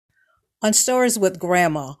On Stories with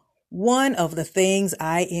Grandma, one of the things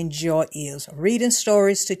I enjoy is reading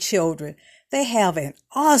stories to children. They have an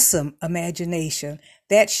awesome imagination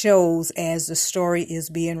that shows as the story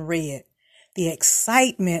is being read. The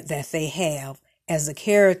excitement that they have as the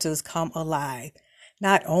characters come alive.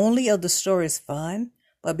 Not only are the stories fun,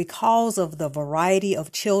 but because of the variety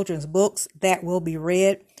of children's books that will be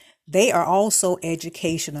read, they are also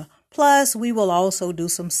educational. Plus, we will also do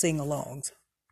some sing-alongs.